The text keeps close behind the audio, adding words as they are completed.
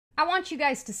I want you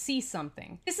guys to see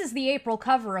something. This is the April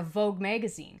cover of Vogue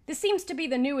magazine. This seems to be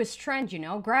the newest trend, you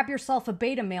know? Grab yourself a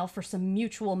beta male for some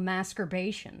mutual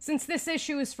masturbation. Since this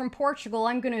issue is from Portugal,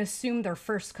 I'm gonna assume they're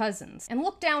first cousins. And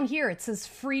look down here, it says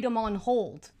freedom on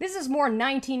hold. This is more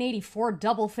 1984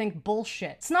 doublethink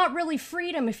bullshit. It's not really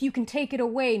freedom if you can take it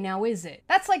away, now is it?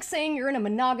 That's like saying you're in a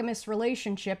monogamous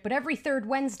relationship, but every third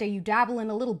Wednesday you dabble in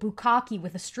a little bukkake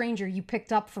with a stranger you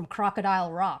picked up from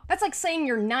Crocodile Rock. That's like saying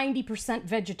you're 90%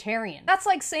 vegetarian. That's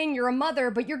like saying you're a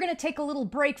mother, but you're gonna take a little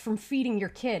break from feeding your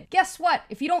kid. Guess what?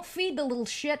 If you don't feed the little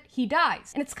shit, he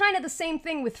dies. And it's kind of the same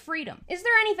thing with freedom. Is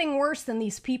there anything worse than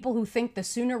these people who think the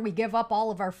sooner we give up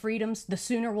all of our freedoms, the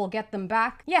sooner we'll get them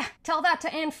back? Yeah, tell that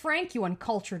to Anne Frank, you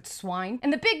uncultured swine.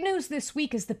 And the big news this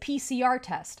week is the PCR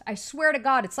test. I swear to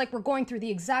God, it's like we're going through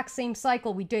the exact same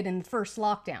cycle we did in the first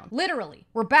lockdown. Literally,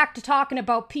 we're back to talking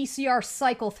about PCR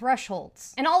cycle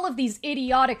thresholds. And all of these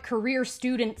idiotic career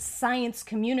student science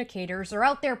communicators are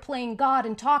out there playing God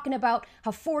and talking about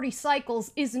how 40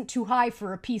 cycles isn't too high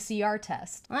for a PCR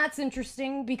test. Well, that's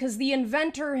interesting because the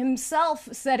inventor himself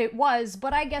said it was,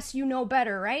 but I guess you know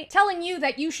better, right? Telling you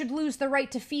that you should lose the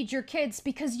right to feed your kids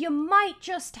because you might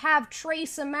just have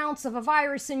trace amounts of a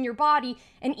virus in your body,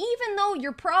 and even though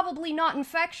you're probably not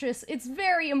infectious, it's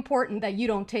very important that you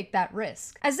don't take that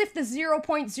risk. As if the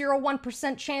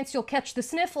 0.01% chance you'll catch the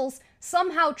sniffles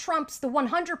somehow trumps the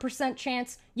 100%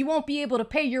 chance you won't be able to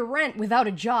pay your rent without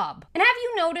a job. And have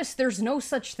you noticed there's no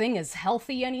such thing as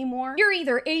healthy anymore? You're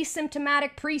either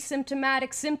asymptomatic,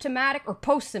 pre-symptomatic, symptomatic, or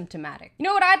post-symptomatic. You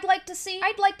know what I'd like to see?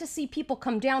 I'd like to see people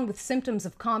come down with symptoms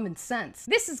of common sense.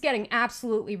 This is getting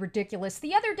absolutely ridiculous.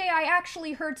 The other day I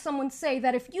actually heard someone say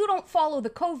that if you don't follow the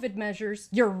COVID measures,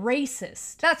 you're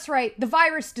racist. That's right, the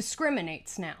virus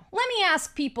discriminates now. Let me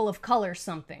ask people of color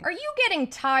something. Are you getting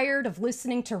tired of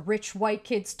listening to rich white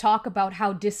kids talk about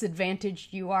how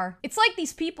disadvantaged you are? It's like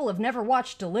these people have never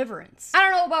watched Deliverance. I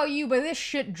don't know about you, but this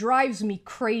shit drives me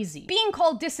crazy. Being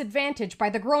called disadvantaged by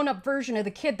the grown-up version of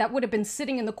the kid that would have been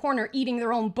sitting in the corner eating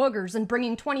their own boogers and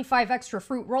bringing 25 extra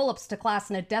fruit roll-ups to class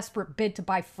in a desperate bid to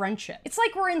buy friendship. It's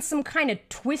like we're in some kind of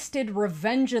twisted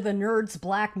Revenge of the Nerds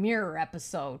Black Mirror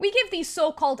episode. We give these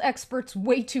so-called experts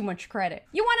way too much credit.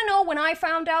 You want to know when I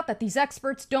found out that these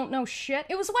experts don't know shit?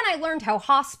 It was when I learned how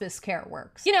hospice care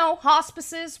works. You know,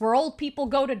 hospices where old people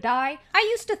go to die. I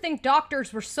used to think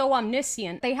doctors were so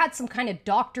omniscient, they had some kind of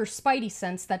doctor spidey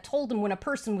sense that told them when a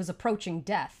person was approaching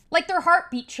death. Like their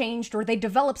heartbeat changed or they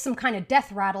developed some kind of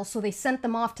death rattle, so they sent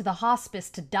them off to the hospice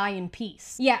to die in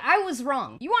peace. Yeah, I was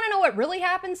wrong. You want to know what really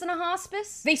happens in a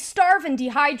hospice? They starve and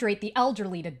dehydrate the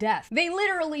elderly to death. They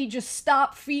literally just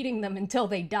stop feeding them until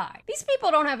they die. These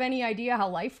people don't have any idea how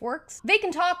life works. They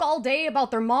can talk all day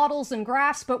about their models and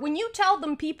graphs, but when you tell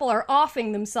them people are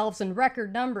offing themselves in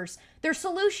record numbers, their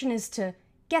solution is to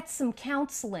get some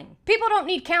counseling. People don't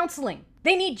need counseling.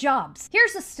 They need jobs.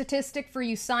 Here's a statistic for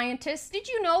you scientists. Did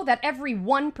you know that every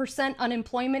 1%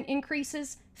 unemployment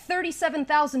increases,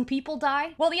 37,000 people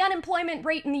die? Well, the unemployment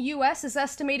rate in the US is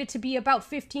estimated to be about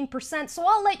 15%, so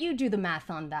I'll let you do the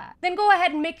math on that. Then go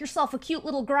ahead and make yourself a cute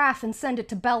little graph and send it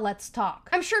to Bell Let's Talk.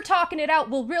 I'm sure talking it out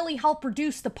will really help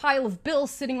reduce the pile of bills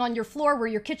sitting on your floor where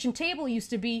your kitchen table used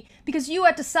to be because you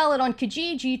had to sell it on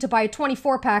Kijiji to buy a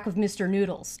 24-pack of Mr.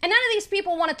 Noodles. And none of these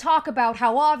people want to talk about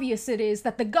how obvious it is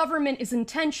that the government is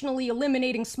intentionally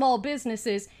eliminating small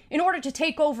businesses in order to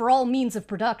take over all means of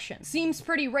production. Seems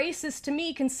pretty racist to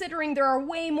me considering there are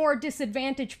way more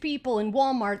disadvantaged people in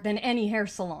Walmart than any hair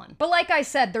salon. But like I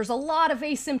said, there's a lot of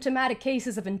asymptomatic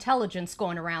cases of intelligence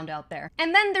going around out there.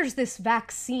 And then there's this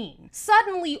vaccine.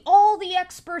 Suddenly, all the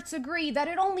experts agree that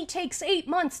it only takes 8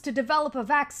 months to develop a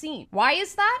vaccine. Why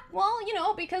is that? Well, you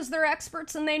know, because they're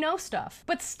experts and they know stuff.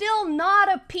 But still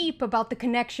not a peep about the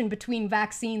connection between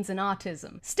vaccines and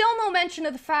autism. Still no mention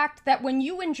of the fact that when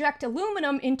you inject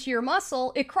aluminum into your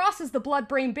muscle, it crosses the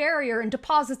blood-brain barrier and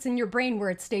deposits in your brain where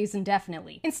it stays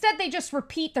indefinitely. Instead, they just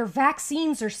repeat their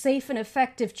vaccines are safe and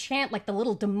effective chant like the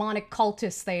little demonic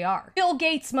cultists they are. Bill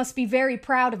Gates must be very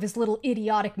proud of his little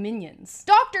idiotic minions.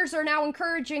 Doctors are now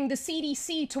encouraging the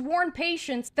CDC to warn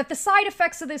patients that the side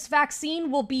effects of this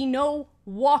vaccine will be no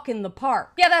walk in the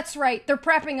park. Yeah, that's right, they're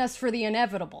prepping us for the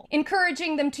inevitable.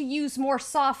 Encouraging them to use more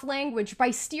soft language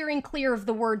by steering clear of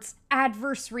the words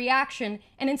adverse reaction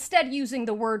and instead using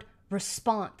the word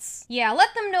response. Yeah,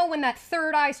 let them know when that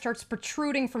third eye starts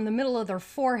protruding from the middle of their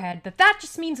forehead that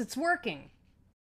just means it's working.